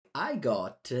I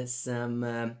got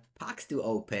some packs to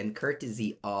open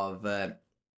courtesy of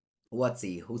what's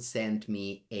he who sent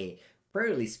me a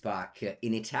pre-release pack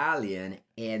in Italian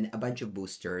and a bunch of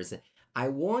boosters. I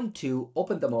want to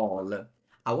open them all.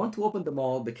 I want to open them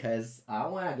all because I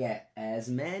want to get as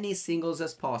many singles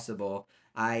as possible.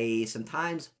 I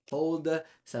sometimes hold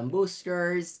some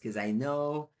boosters because I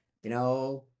know, you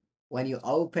know, when you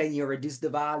open, you reduce the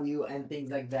value and things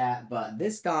like that. But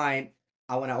this time,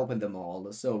 I want to open them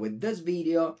all. So with this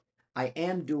video, I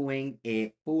am doing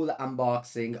a full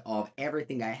unboxing of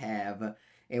everything I have.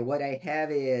 And what I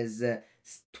have is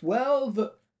 12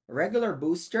 regular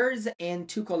boosters and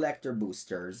 2 collector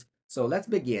boosters. So let's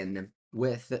begin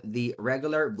with the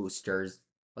regular boosters.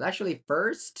 Well, actually,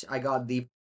 first, I got the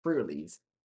pre-release.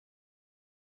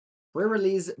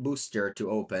 Pre-release booster to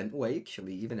open. Oh, I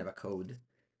actually even have a code.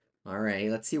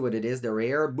 Alright, let's see what it is. The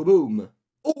rare boom.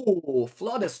 Oh,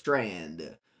 Flooded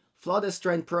Strand. Flooded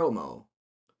Strand promo.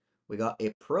 We got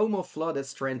a promo flooded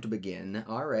strand to begin.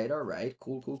 All right.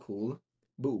 Cool.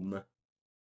 Boom.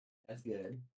 That's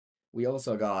good. We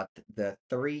also got the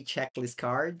 3 checklist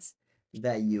cards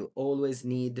that you always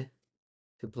need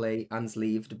to play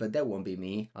unsleeved, but that won't be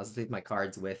me. I'll sleeve my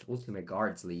cards with Ultimate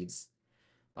Guard sleeves.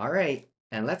 All right,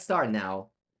 and let's start now.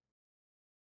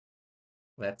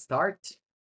 Let's start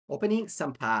opening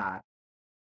some packs.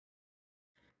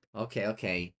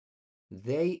 Okay.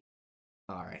 They.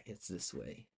 All right, it's this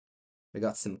way. We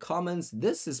got some commons.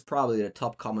 This is probably the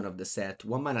top common of the set.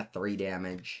 1 mana, 3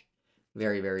 damage.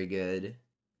 Very good.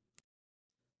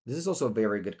 This is also a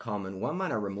very good common. 1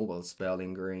 mana removal spell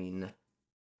in green.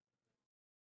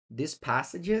 These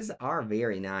passages are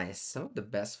very nice. Some of the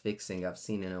best fixing I've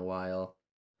seen in a while.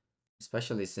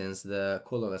 Especially since the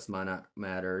colorless mana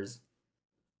matters.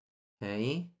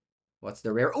 Okay. What's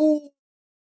the rare? Oh!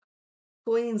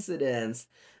 Coincidence.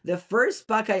 The first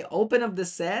pack I open of the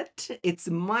set, it's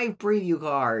my preview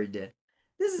card.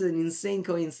 This is an insane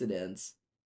coincidence.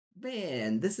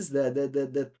 Man, this is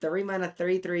the 3 mana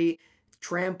 3/3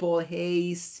 trample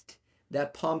haste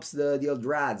that pumps the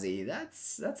Eldrazi.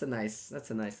 That's a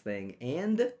nice thing.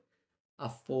 And a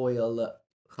foil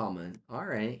common.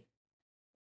 Alright.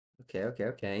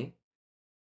 Okay.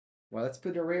 Well, let's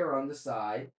put the rare on the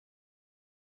side.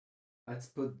 Let's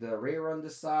put the rare on the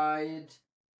side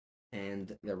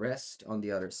and the rest on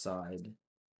the other side.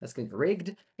 That's good.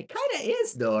 Rigged? It kinda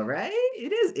is though, right?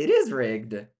 It is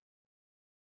rigged.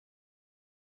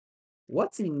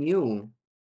 What's new?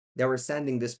 They were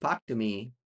sending this pack to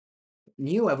me.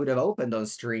 Knew I would have opened on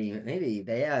stream. Maybe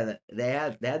they had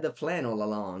the plan all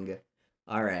along.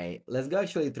 All right, let's go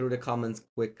actually through the comments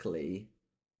quickly.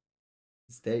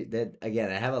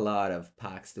 Again, I have a lot of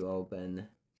packs to open.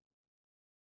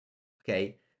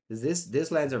 Okay,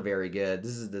 this lands are very good.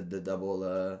 This is the double.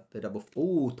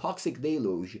 Ooh, Toxic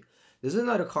Deluge. This is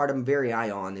another card I'm very high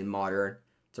on in Modern.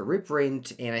 It's a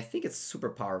reprint, and I think it's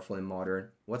super powerful in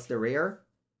Modern. What's the rare?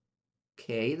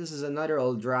 Okay, this is another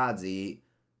Eldrazi.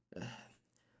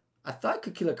 I thought I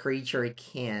could kill a creature, I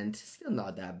can't. Still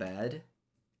not that bad.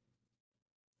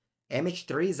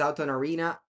 MH3 is out on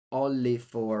Arena only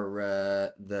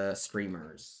for the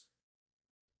streamers.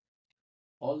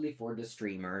 Only for the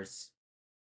streamers.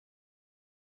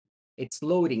 It's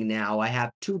loading now. I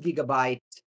have 2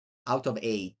 gigabyte out of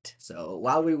 8. So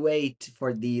while we wait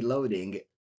for the loading,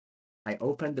 I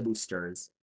open the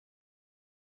boosters.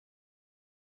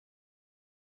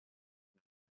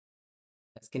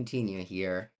 Let's continue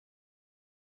here.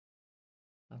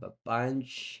 I have a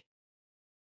bunch.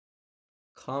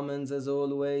 Commons as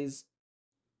always.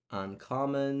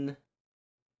 Uncommon.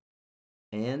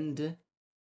 And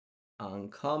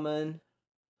uncommon.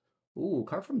 Ooh,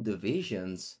 card from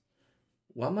Divisions.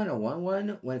 1 mana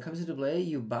 1/1. When it comes into play,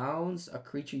 you bounce a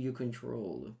creature you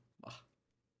control. Ah.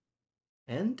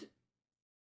 And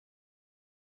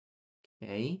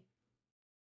okay.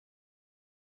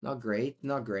 Not great.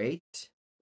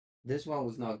 This one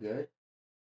was not good.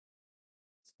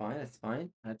 It's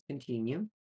fine. Let's continue.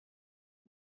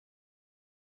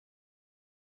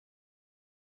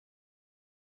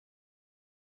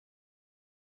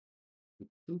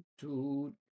 Toot,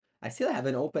 toot. I still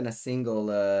haven't opened a single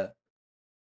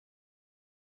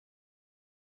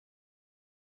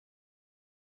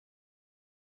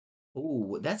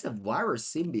Ooh, that's a virus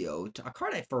symbiote. A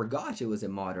card I forgot it was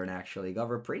in modern actually. Got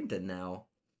reprinted now.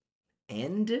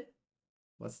 And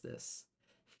what's this?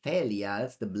 Felia,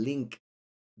 that's the blink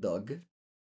dog.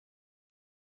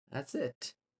 That's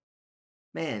it.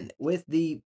 Man, with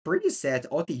the previous set,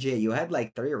 OTJ, you had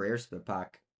like 3 rares per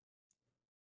pack.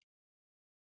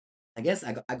 I guess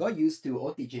I got used to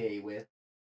OTJ with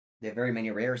the very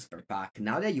many rares per pack.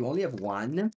 Now that you only have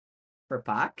 1, per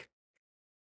pack.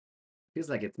 Feels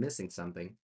like it's missing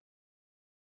something.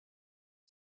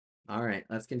 All right,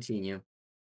 let's continue.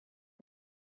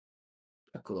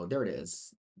 Oh, cool, there it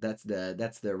is. That's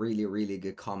the really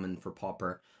good common for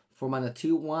Popper. 4 mana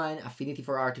 2/1 affinity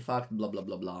for artifact. Blah blah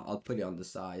blah blah. I'll put it on the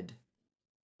side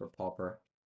for Popper.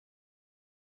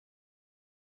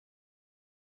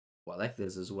 Well, I like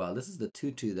this as well. This is the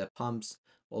 2/2 that pumps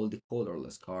all the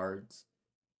colorless cards.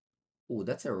 Oh,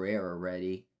 that's a rare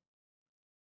already.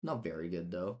 Not very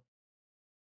good though.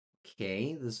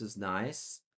 Okay, this is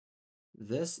nice.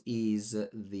 This is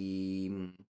the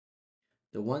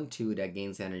 1/2 that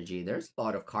gains energy. There's a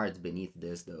lot of cards beneath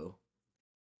this though.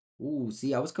 Ooh,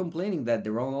 see, I was complaining that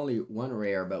there were only one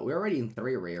rare, but we're already in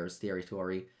three rares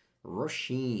territory.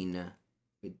 Roshin.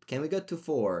 Can we get to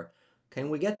four? Can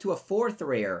we get to a fourth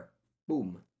rare?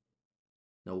 Boom.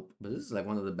 Nope, but this is like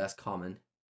one of the best common.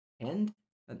 And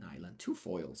an island. Two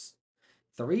foils.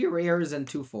 Three rares and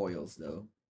two foils, though.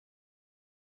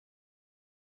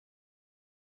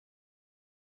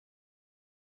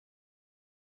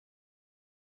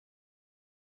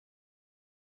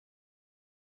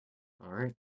 All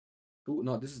right. Ooh,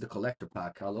 no, this is the collector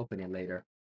pack. I'll open it later.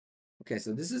 Okay,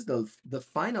 so this is the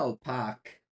final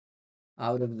pack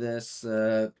out of this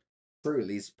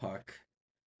pre-release pack.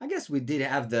 I guess we did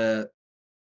have the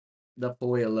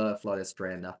foil flooded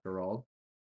strand after all.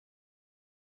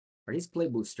 Are these play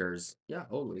boosters? Yeah,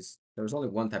 always. There's only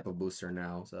one type of booster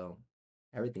now, so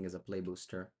everything is a play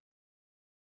booster.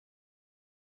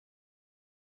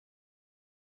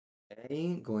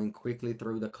 Okay, going quickly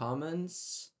through the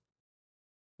comments.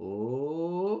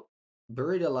 Oh,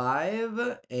 buried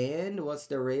alive. And what's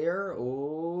the rare?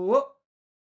 Oh,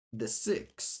 the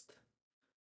sixth.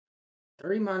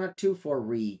 3 mana, 2 for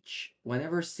reach.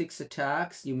 Whenever 6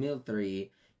 attacks, you mill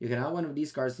 3. You can add one of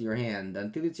these cards to your hand.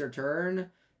 Until it's your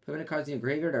turn, put many cards in your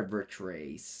graveyard are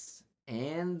Vertrace.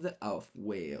 And of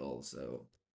whale. So,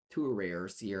 two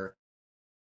rares here.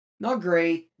 Not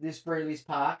great, this pre-release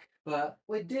pack, but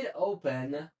we did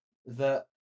open the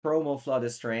promo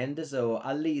Flooded Strand, so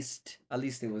at least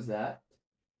it was that.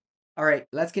 Alright,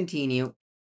 let's continue.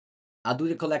 I'll do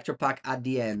the collector pack at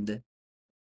the end.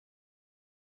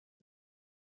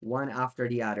 One after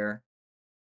the other.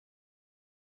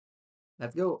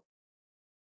 Let's go.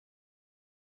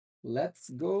 Let's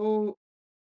go.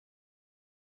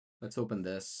 Let's open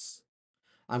this.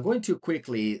 I'm going too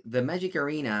quickly. The Magic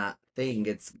Arena thing,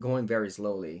 it's going very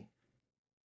slowly.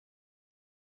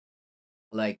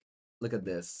 Like, look at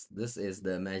this. This is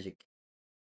the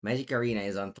Magic Arena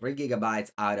is on 3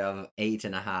 GB out of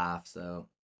 8.5, so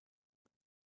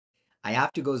I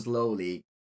have to go slowly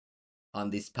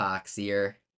on these packs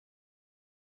here.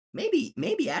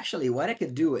 Maybe actually what I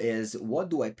could do is what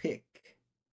do I pick?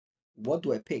 What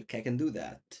do I pick? I can do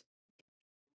that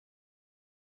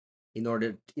in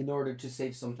order to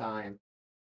save some time.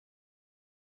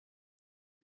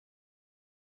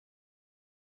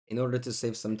 In order to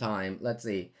save some time. Let's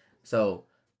see. So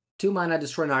 2 mana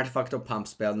destroy an artifact or pump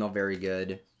spell, not very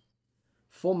good.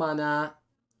 4 mana,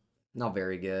 not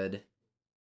very good.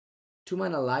 2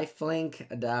 mana lifelink,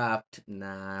 adapt.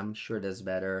 Nah, I'm sure that's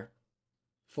better.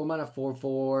 4 mana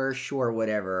 4/4, sure,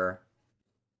 whatever.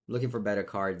 Looking for better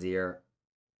cards here.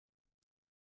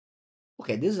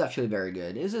 Okay, this is actually very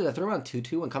good. This is a 3/1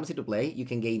 2/2. When it comes into play, you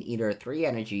can gain either 3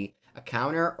 energy, a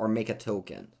counter, or make a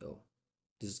token. So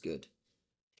this is good.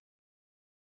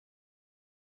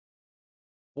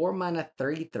 4 mana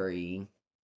 3/3.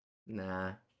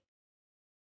 Nah.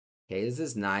 Okay, this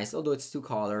is nice, although it's two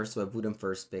colors, so I wouldn't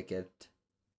first pick it.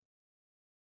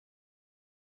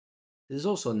 This is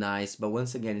also nice, but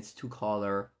once again, it's two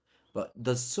color, but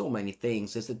does so many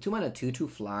things. It's a 2 mana 2/2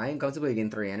 flying, comes to play gain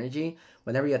 3 energy.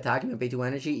 Whenever you attack, you can pay 2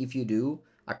 energy. If you do,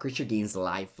 a creature gains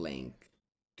lifelink.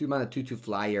 2 mana 2/2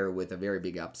 flyer with a very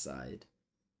big upside.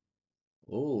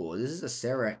 Oh, this is a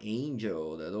Sarah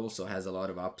Angel that also has a lot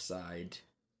of upside.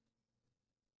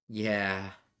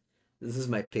 Yeah, this is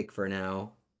my pick for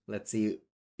now. Let's see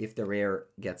if the rare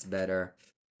gets better.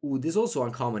 Ooh, this also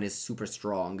uncommon is super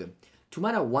strong. 2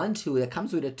 mana 1/2 that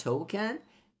comes with a token,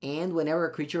 and whenever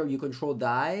a creature you control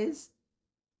dies,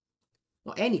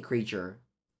 or any creature,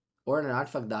 or an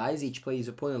artifact dies, each player's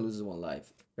opponent loses 1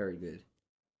 life. Very good.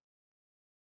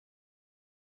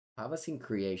 Havasing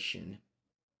Creation.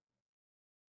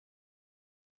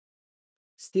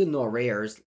 Still no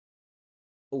rares.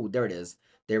 Oh, there it is.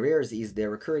 The rares is the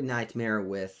Recurring Nightmare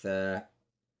with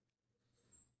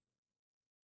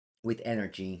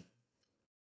energy.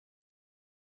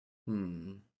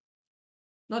 Hmm.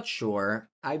 Not sure.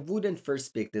 I wouldn't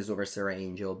first pick this over Sarah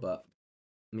Angel, but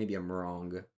maybe I'm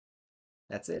wrong.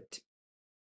 That's it.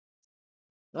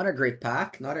 Not a great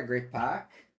pack. Not a great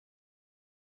pack.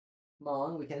 Come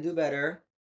on, we can do better.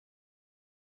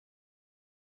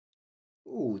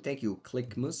 Ooh, thank you,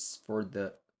 Clickmus, for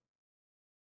the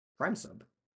Prime sub.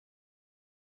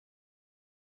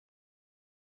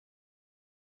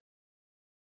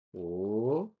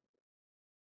 Oh,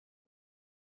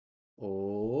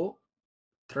 oh.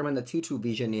 Throw in the 2-2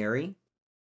 Visionary.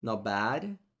 Not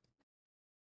bad.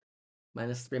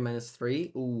 -3,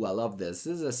 -3. Ooh, I love this.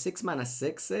 This is a 6 mana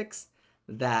 6/6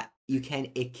 that you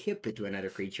can equip it to another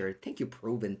creature. Thank you,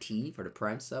 Proven T, for the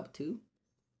Prime sub, too.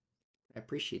 I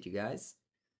appreciate you guys.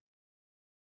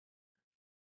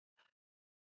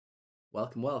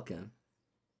 Welcome, welcome.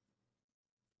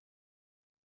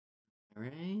 All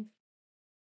right.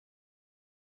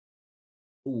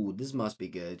 Ooh, this must be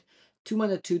good. 2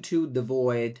 mana 2/2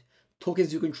 Devoid.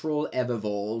 Tokens you control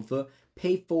evolve.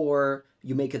 Pay 4,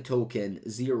 you make a token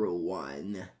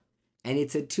 0/1. And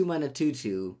it's a 2 mana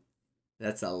 2/2.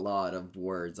 That's a lot of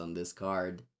words on this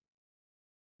card.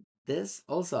 This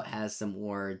also has some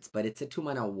words, but it's a 2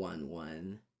 mana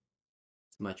 1/1.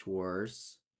 It's much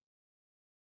worse.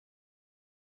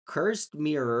 Cursed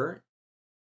Mirror.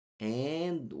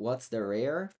 And what's the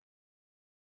rare?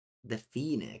 The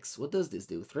Phoenix. What does this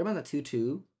do? 3 mana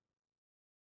 2/2.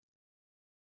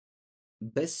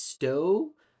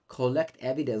 Bestow. Collect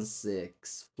Evidence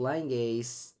 6. Flying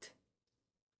Ace.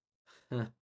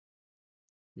 Huh.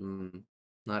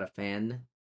 Not a fan.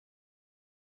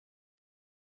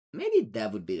 Maybe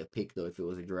that would be the pick though if it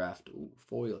was a draft. Ooh,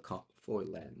 foil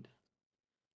land.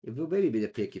 It would maybe be the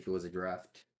pick if it was a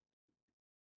draft.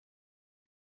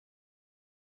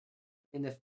 And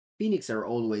the Phoenix are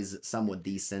always somewhat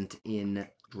decent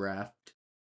in draft.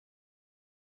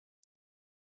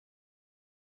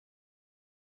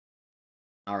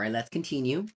 All right, let's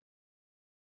continue.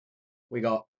 We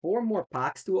got 4 more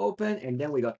packs to open, and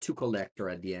then we got 2 collector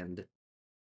at the end.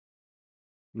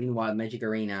 Meanwhile, Magic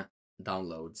Arena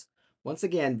downloads. Once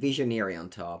again, Visionary on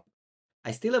top.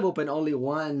 I still have open only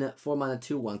one 4 mana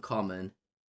 2/1 common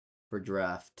for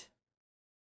draft.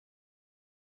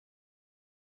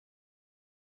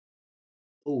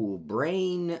 Oh,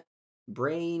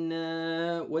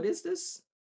 what is this?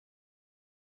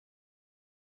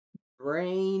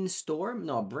 Brainstorm?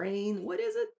 No, what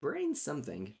is it? Brain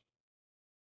something.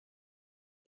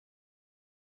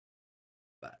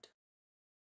 But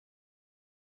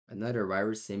another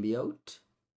virus symbiote.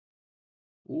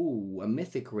 Ooh, a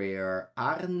mythic rare,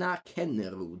 Arna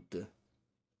Kennerud.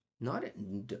 Not a,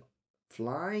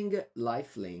 flying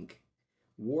lifelink.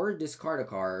 Ward, discard a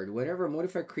card. Whenever a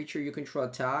modified creature you control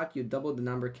attack, you double the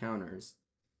number counters.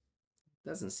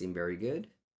 Doesn't seem very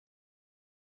good.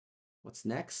 What's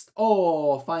next?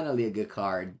 Oh, finally a good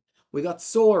card. We got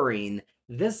Soaring.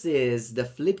 This is the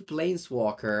flip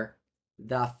planeswalker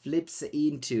that flips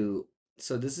into.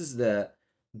 So this is the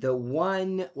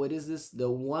one. What is this? The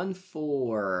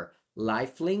 1/4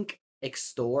 lifelink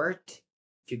extort.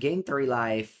 If you gain 3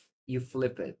 life, you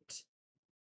flip it.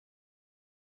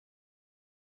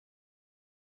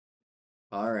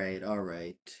 All right, all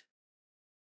right.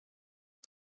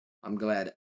 I'm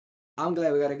glad. I'm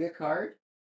glad we got a good card.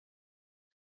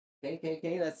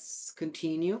 Okay, let's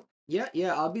continue.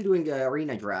 Yeah, I'll be doing the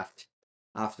arena draft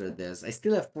after this. I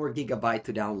still have 4 GB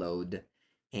to download,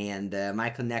 and my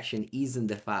connection isn't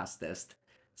the fastest.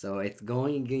 So it's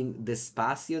going in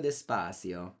despacio,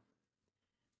 despacio.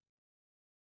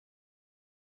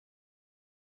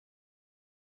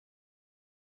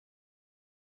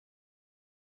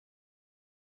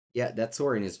 Yeah, that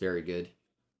Sorin is very good.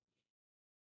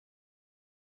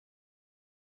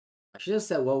 I should have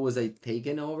said what was I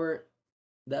taking over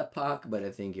that pack, but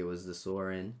I think it was the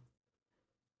Sorin.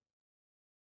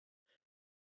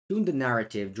 Tune the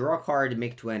narrative. Draw a card,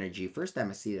 make 2 energy. First time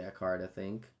I see that card, I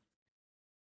think.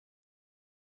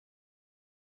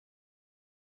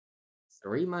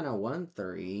 3 mana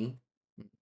 1/3.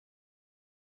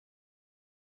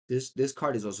 This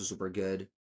card is also super good.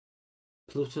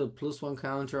 +1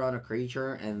 counter on a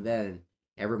creature, and then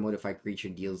every modified creature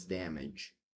deals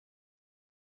damage.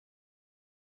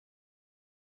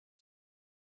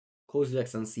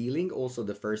 Kozilek's Unsealing, also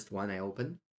the first one I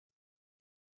opened.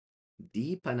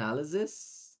 Deep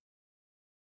Analysis,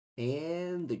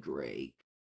 and the Drake.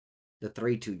 The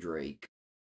 3/2 Drake.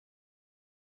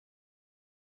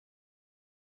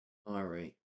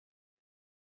 Alright.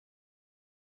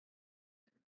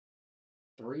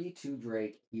 3/2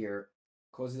 Drake here.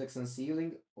 Kozilek's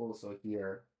Unsealing, also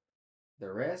here. The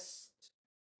rest,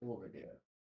 over there.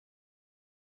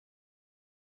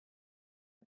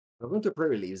 We're going to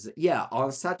pre-release. Yeah,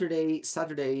 on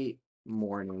Saturday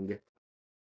morning.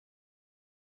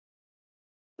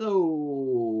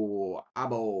 So,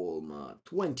 Abolma,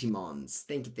 20 months.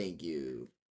 Thank you, thank you.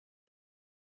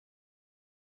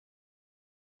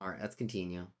 Alright, let's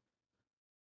continue.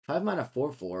 5 mana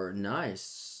 4/4.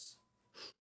 Nice.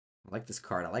 I like this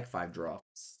card. I like 5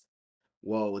 drops.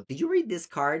 Whoa, did you read this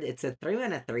card? It's a 3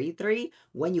 mana 3/3.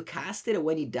 When you cast it and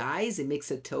when he dies, it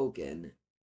makes a token.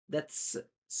 That's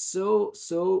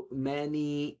so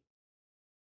many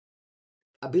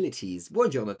abilities.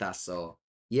 Buongiorno, Tasso.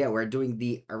 Yeah, we're doing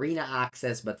the arena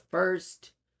access, but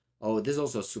first. Oh, this is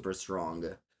also super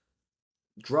strong.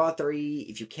 Draw 3.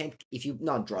 If you can't. If you.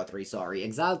 Not draw 3, sorry.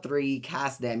 Exile 3,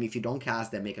 cast them. If you don't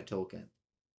cast them, make a token.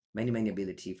 Many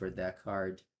ability for that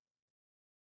card.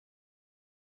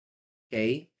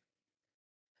 Okay.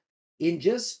 In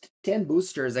just 10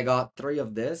 boosters, I got 3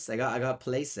 of this. I got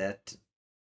playset.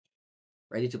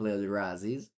 Ready to play with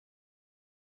Razzies.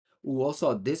 Ooh,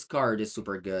 also this card is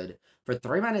super good. For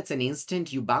 3 mana, it's an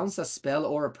instant. You bounce a spell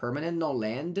or a permanent no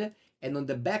land, and on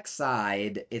the back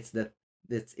side, it's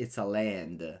a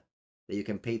land that you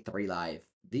can pay 3 life.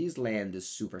 This land is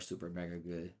super mega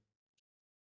good.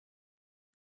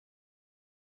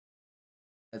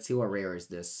 Let's see what rare is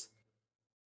this.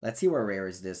 Let's see what rare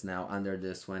is this now under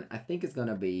this one. I think it's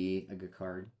gonna be a good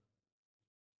card.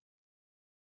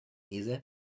 Is it?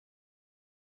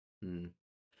 Hmm.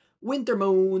 Winter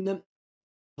Moon.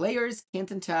 Players can't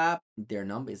untap their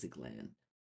non-basic land.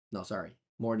 No, sorry.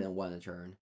 More than one a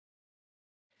turn.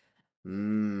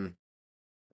 Hmm.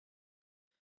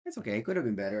 It's okay. Could have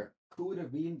been better. Could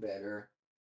have been better.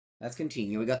 Let's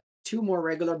continue. We got 2 more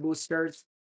regular boosters.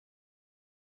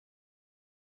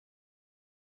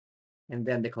 And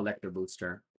then the collector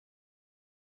booster.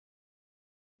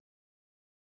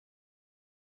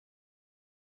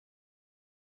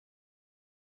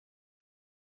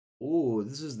 Oh,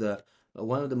 this is the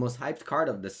one of the most hyped card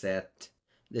of the set.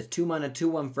 The 2 mana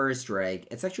 2/1 first strike.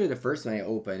 It's actually the first one I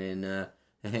open in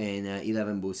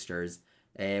 11 boosters.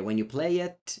 When you play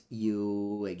it,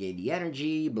 you gain the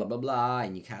energy, blah blah blah,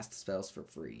 and you cast spells for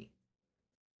free.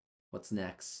 What's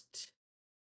next?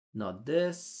 Not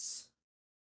this.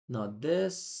 Not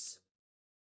this.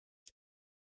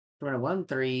 For a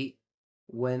 1/3,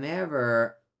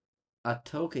 whenever a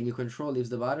token you control leaves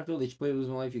the battlefield, each player loses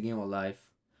 1 life, you gain 1 life.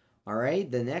 Alright,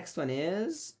 the next one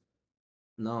is.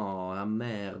 No, a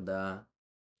merda.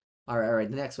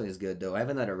 Alright, the next one is good though. I have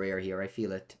another rare here, I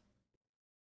feel it.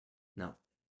 No.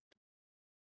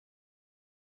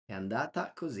 È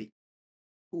andata così.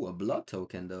 Ooh, a blood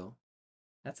token though.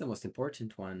 That's the most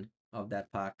important one of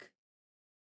that pack.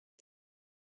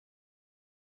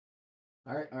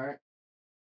 Alright.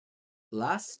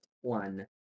 Last one.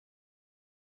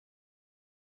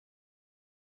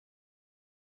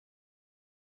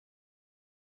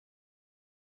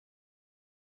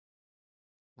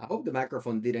 I hope the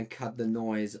microphone didn't cut the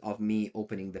noise of me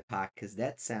opening the pack, because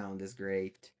that sound is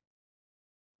great.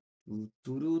 Man,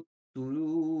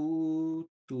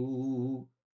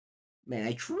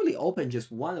 I truly opened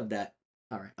just one of that.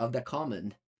 All right, of the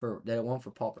common for that one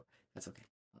for Pauper. That's okay.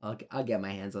 I'll get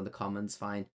my hands on the commons.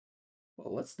 Fine.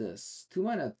 Well, what's this? 2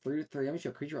 mana 3/3. Damage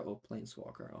a creature. Oh,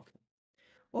 planeswalker. Okay.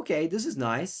 Okay, this is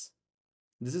nice.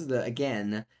 This is the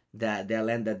again the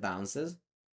land that bounces.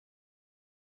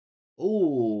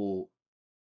 Oh,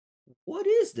 what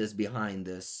is this behind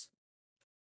this?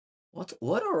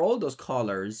 What are all those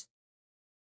colors?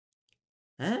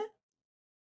 Huh?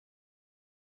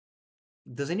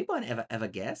 Does anyone ever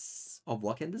guess of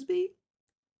what can this be?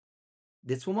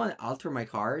 Did someone alter my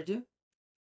card?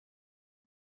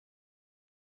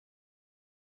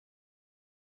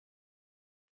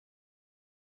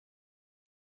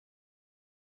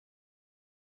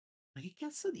 Ma che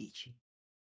cazzo dici?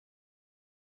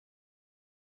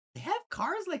 They have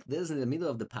cars like this in the middle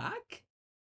of the pack?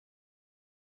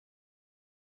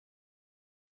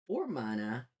 4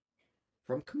 mana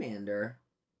from Commander.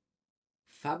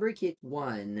 Fabricate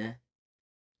 1.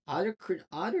 Other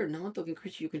non-token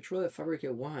creature you control at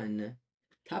Fabricate 1.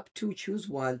 Tap 2, choose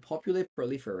 1. Populate,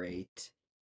 proliferate.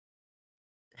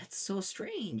 That's so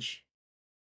strange.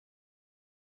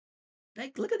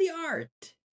 Like, look at the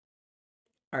art.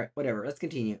 Alright, whatever. Let's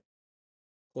continue.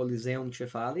 Coliseum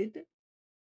Trifalid.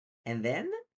 And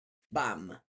then,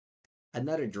 bam.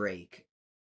 Another Drake.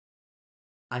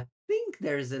 I think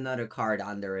there's another card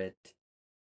under it.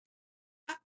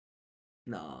 Ah,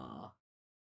 no.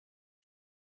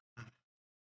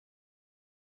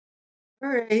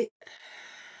 Alright.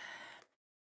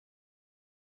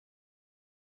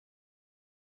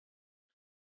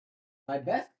 My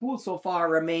best pool so far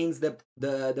remains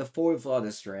the foil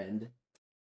Flood Strand.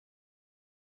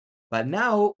 But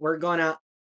now we're gonna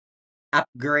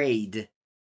upgrade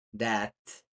that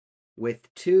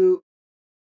with two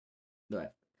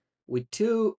what? With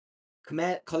two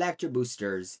collector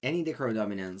boosters, any decor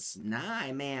dominance.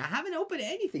 Nah, man, I haven't opened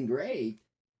anything great.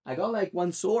 I got like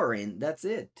one Soarin. That's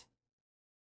it.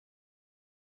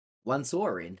 One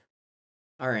Soarin.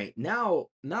 All right, now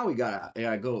we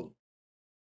gotta go.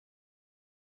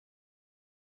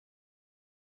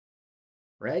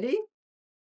 Ready?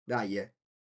 Got you.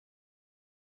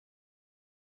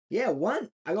 Yeah, one.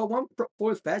 I got one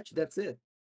fourth fetch. That's it.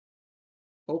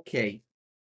 Okay,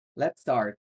 let's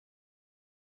start.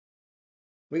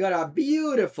 We got a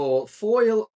beautiful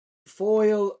foil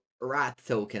rat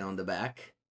token on the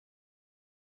back.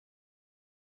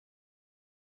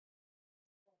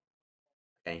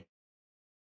 Okay.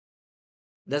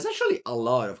 There's actually a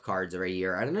lot of cards right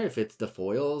here. I don't know if it's the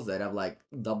foils that have like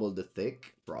double the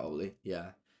thick. Probably.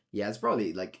 Yeah. Yeah, it's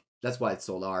probably like that's why it's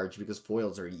so large because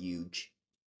foils are huge.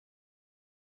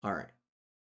 All right.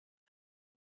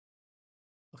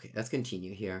 Okay, let's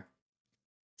continue here.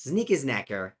 Sneaky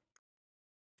Snacker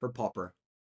for Popper.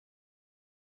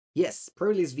 Yes,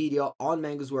 Pearly's video on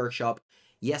Mengu's workshop.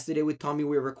 Yesterday with Tommy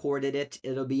we recorded it.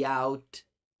 It'll be out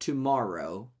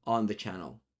tomorrow on the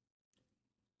channel.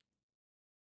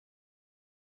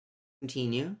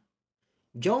 Continue.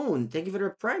 Joan, thank you for the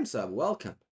prime sub.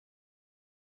 Welcome.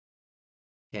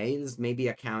 Okay, this may be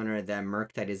a counter that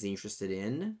Murktide is interested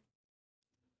in.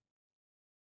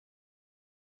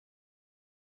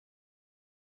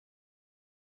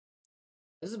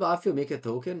 This is Battlefield make a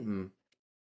token?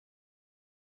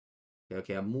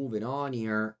 Okay, I'm moving on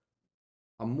here.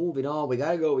 I'm moving on. We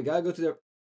gotta go. We gotta go to the.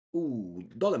 Ooh,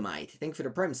 Dolomite. Thank you for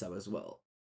the prime sub as well.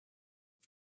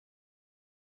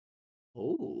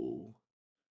 Oh.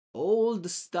 Old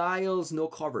styles, no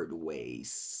covered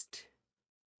waste.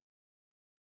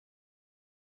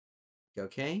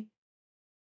 Okay.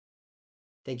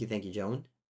 Thank you, Joan.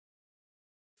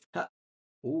 Ha.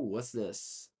 Ooh, what's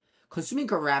this? Consuming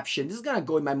Corruption. This is gonna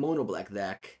go in my mono black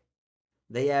deck.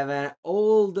 They have an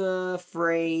old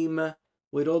frame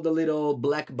with all the little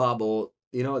black bubble.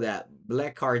 You know that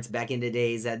black cards back in the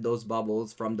days had those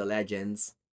bubbles from the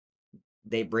legends.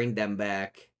 They bring them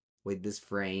back with this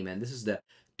frame, and this is the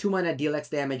 2 mana deal X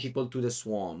damage equal to the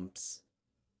swamps.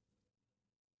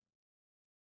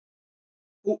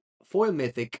 Oh, foil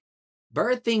mythic.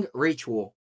 Birthing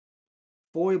Ritual.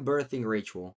 Foil Birthing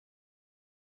Ritual.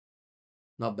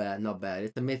 Not bad, not bad.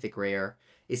 It's a mythic rare.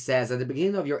 It says at the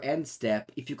beginning of your end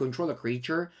step, if you control a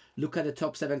creature, look at the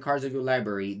top 7 cards of your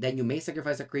library. Then you may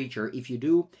sacrifice a creature. If you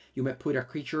do, you may put a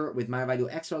creature with mana value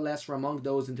X or less from among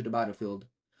those into the battlefield,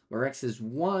 where X is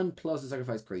 1 plus the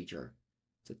sacrificed creature.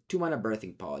 It's a 2 mana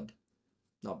birthing pod.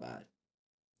 Not bad.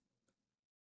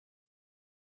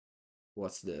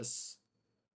 What's this?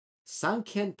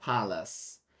 Sunken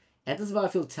Palace. Enters the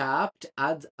battlefield tapped,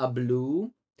 add a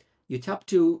blue. You tap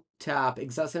to tap,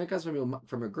 exile 7 cards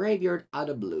from your graveyard, add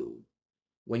a blue.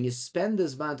 When you spend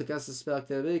this mana to cast a spell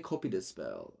activity, copy the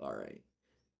spell. Alright.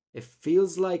 It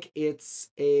feels like it's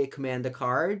a commander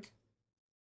card.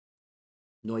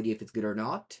 No idea if it's good or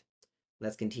not.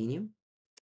 Let's continue.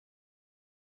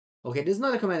 Okay, this is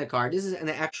not a commander card. This is an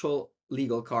actual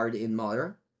legal card in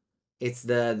Modern. It's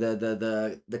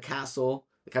the castle.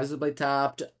 The castle play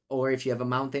tapped, or if you have a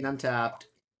mountain untapped,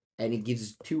 and it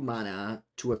gives 2 mana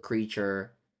to a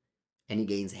creature, and it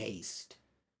gains haste.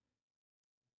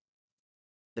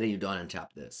 Then you don't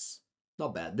untap this.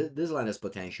 Not bad. This land has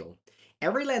potential.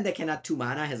 Every land that can add 2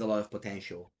 mana has a lot of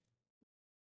potential.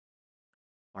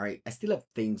 Alright, I still have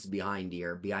things behind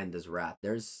here, behind this rat.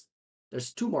 There's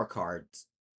 2 more cards.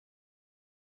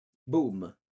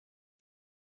 Boom.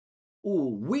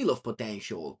 Ooh, Wheel of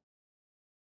Potential.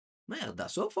 Merda,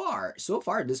 so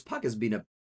far this pack has been a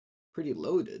pretty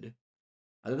loaded.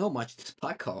 I don't know how much this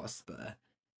pack costs, but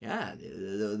yeah,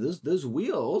 this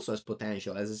wheel also has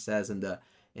potential, as it says in the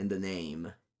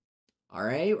name.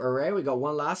 Alright, we got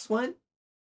one last one.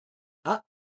 Ah,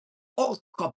 oh,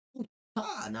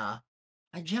 puttana!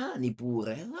 A Gianni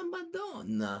pure, la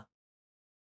madonna.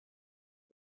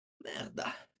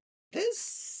 Merda.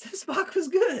 This pack was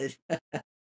good.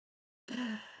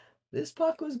 This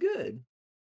pack was good.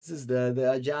 This is the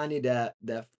Ajani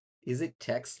that is it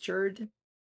textured?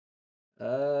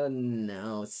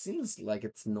 No, it seems like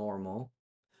it's normal.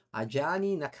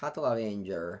 Ajani Nakato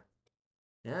Avenger.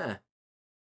 Yeah.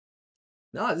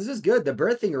 No, this is good. The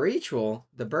birthing ritual.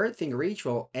 The birthing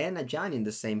ritual and Ajani in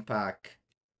the same pack.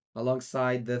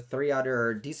 Alongside the 3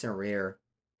 other decent rare.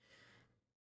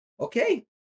 Okay.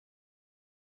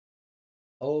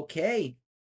 Okay.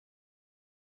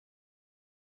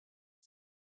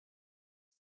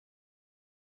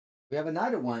 We have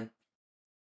another one.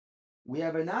 We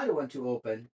have another one to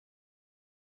open.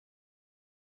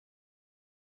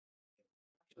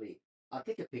 I'll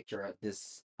take a picture at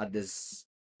this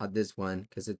one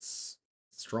because it's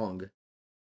strong.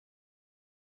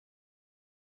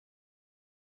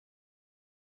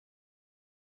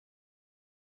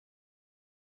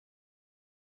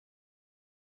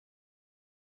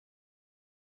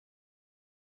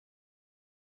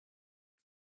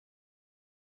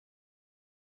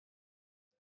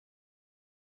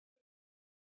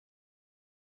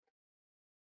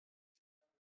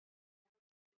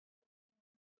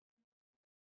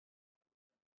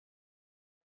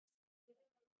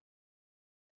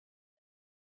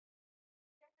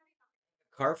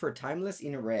 Car for timeless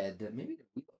in red. Maybe the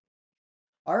wheel.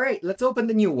 All right, let's open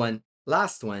the new one.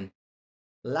 Last one.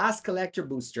 Last collector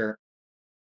booster.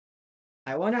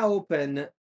 I want to open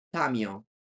Tamio.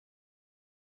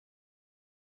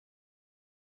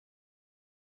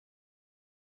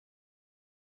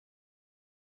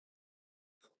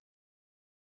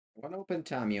 I want to open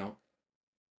Tamio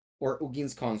or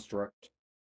Ugin's Construct.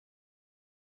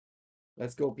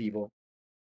 Let's go, people.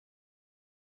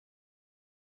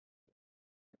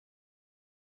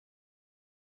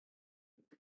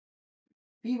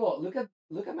 People, look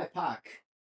at my pack.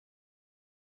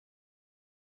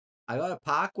 I got a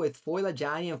pack with foil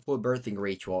Ajani and full birthing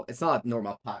ritual. It's not a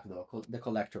normal pack though, the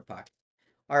collector pack.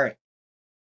 All right,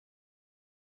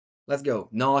 let's go.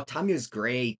 No, Tamio is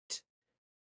great.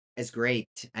 It's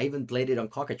great. I even played it on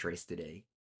Cockatrice today.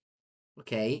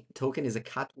 Okay, token is a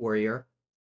cat warrior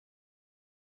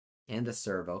and a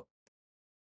servo.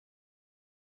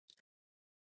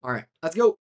 All right, let's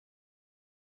go.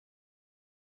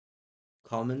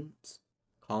 Commons,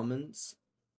 commons,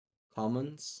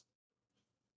 commons,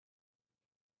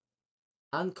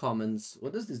 uncommons.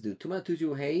 What does this do? 2 mana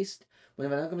 2/2 haste. When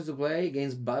an comes to play,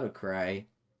 gains Battle Cry.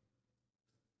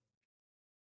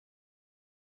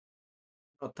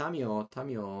 Oh, Tamio,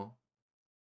 Tamio.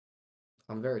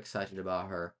 I'm very excited about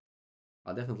her.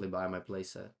 I'll definitely buy my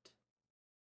playset.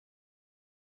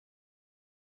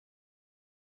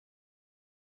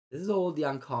 This is all the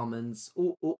uncommons.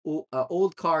 Ooh, ooh, ooh.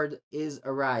 Old card is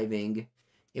arriving.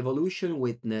 Evolution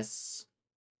Witness.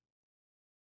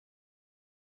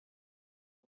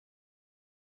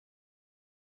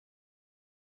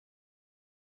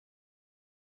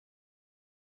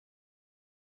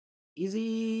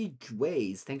 Easy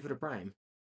ways. Thank you for the prime.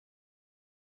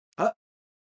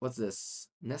 What's this?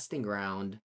 Nesting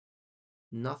ground.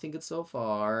 Nothing good so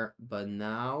far, but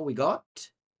now we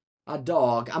got a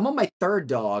dog. I'm on my third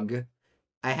dog.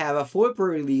 I have a foil per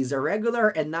release, a regular,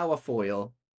 and now a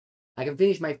foil. I can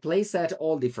finish my playset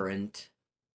all different.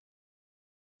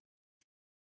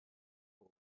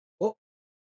 Oh,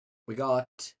 we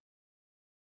got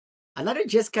another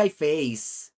Jeskai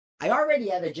face. I already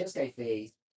have a Jeskai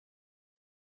face.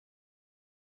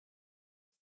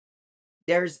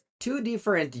 There's two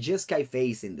different Jeskai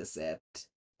face in the set,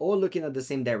 all looking at the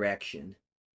same direction.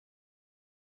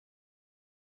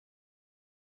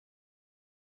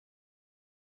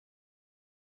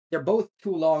 They're both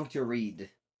too long to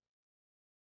read.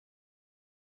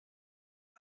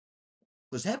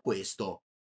 Cos'è questo?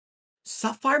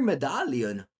 Sapphire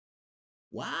Medallion.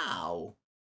 Wow.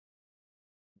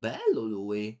 Bello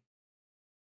lui.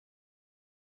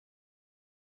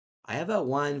 I have a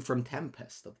one from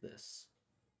Tempest of this.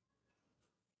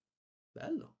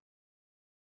 Bello.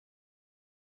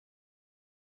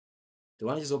 The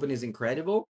one I just opened is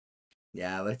incredible.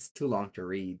 Yeah, it's too long to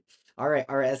read. All right,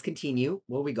 let's continue.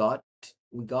 What we got?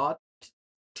 We got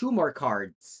two more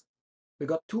cards. We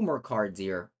got two more cards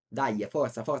here. Dai,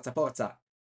 forza, forza, forza.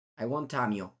 I want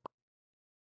Tamio.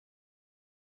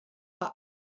 Ah,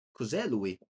 cos'è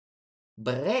lui?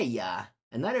 Breya.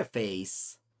 Another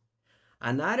face.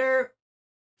 Another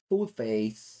full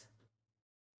face.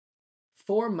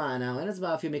 4 mana. When it's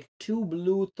about if you make 2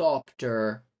 blue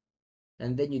Thopter,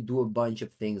 and then you do a bunch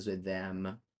of things with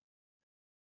them.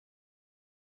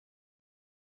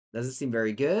 Doesn't seem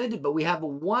very good, but we have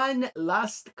one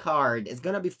last card. It's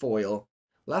gonna be foil.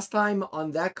 Last time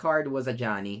on that card was a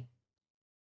Johnny.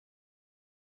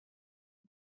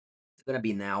 It's gonna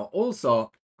be now.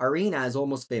 Also, Arena is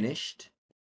almost finished.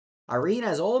 Arena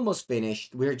is almost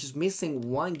finished. We're just missing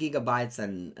 1 GB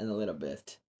and a little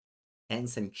bit. And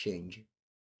some change.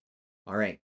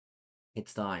 Alright.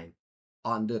 It's time.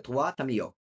 On the trois,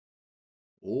 Tamio.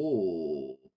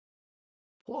 Oh.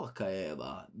 Porca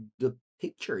Eva. The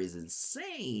picture is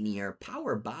insane here.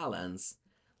 Power balance.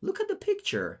 Look at the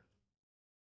picture.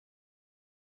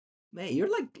 Man, you're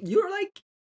like,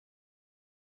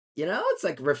 it's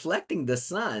like reflecting the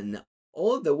sun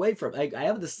all the way from, like, I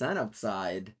have the sun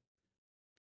outside.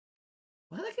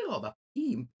 Guarda che roba.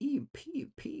 Piu, piu, piu,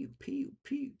 piu, piu,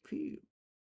 piu, piu.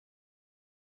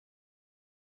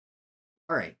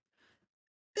 All right.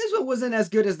 This one wasn't as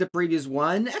good as the previous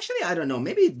one. Actually, I don't know.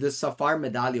 Maybe the Sapphire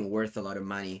Medallion worth a lot of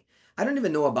money. I don't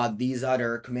even know about these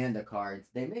other Commander cards.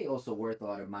 They may also worth a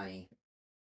lot of money.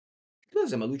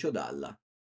 Cos'è ma Lucio Dalla?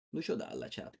 Lucio Dalla,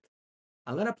 chat.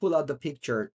 I'm gonna pull out the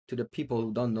picture to the people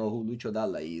who don't know who Lucio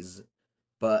Dalla is.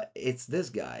 But it's this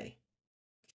guy.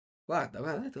 Guarda,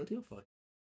 guarda, te lo tiro fuori.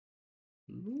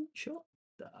 Lucio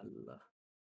Dalla.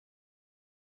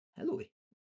 È lui.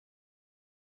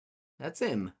 That's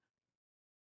him.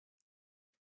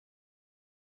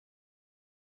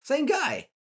 Same guy.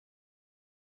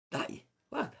 Dai,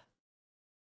 guarda.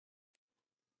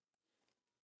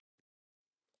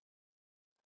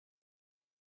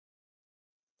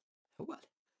 È uguale.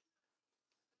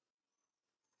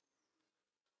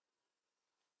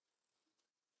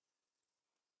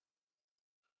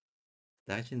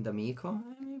 Dacin d'amico?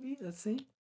 Maybe, let's see.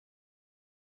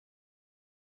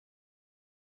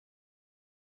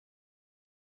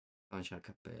 Non c'ha il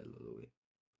cappello lui.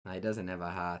 He doesn't have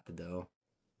a hat though.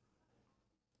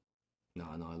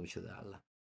 No, no, Lucio Dalla.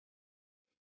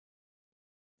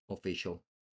 Official.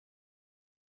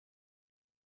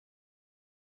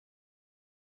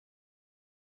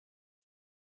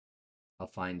 I'll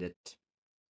find it.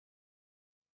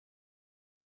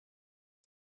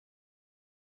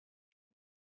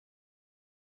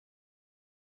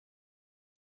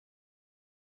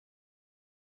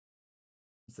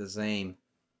 It's the same.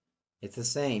 It's the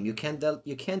same. You can't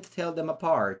tell them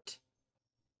apart.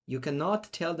 You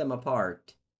cannot tell them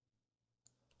apart.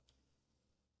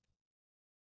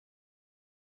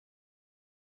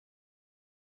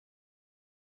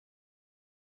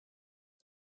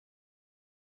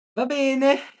 Va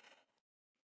bene.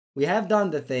 We have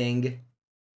done the thing.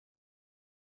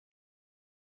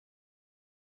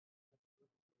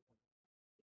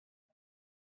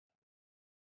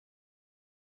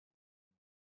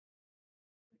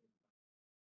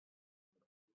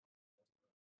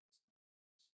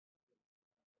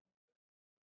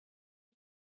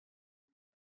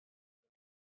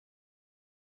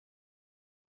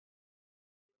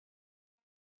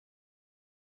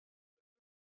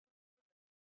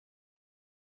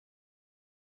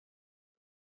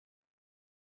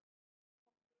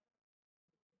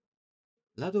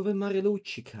 Là dove il mare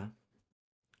luccica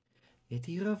e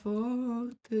tira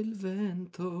forte il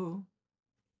vento.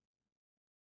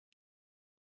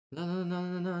 Na na na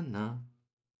na na na.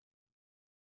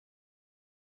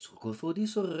 Sul golfo di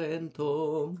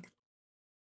Sorrento.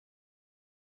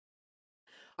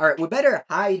 Alright, we better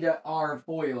hide our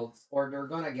foils or they're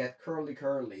gonna get curly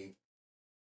curly.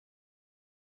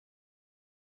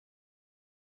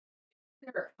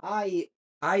 Better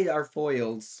hide our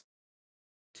foils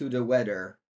to the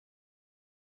weather.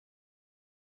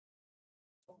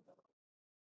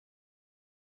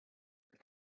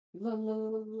 La la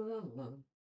la la la.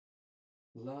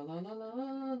 La la la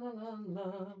la la la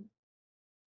la.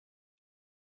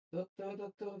 Da, da, da,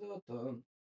 da, da, da.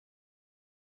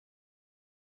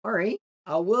 All right.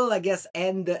 I will, I guess,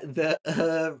 end the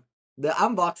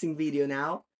unboxing video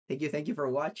now. Thank you for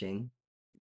watching.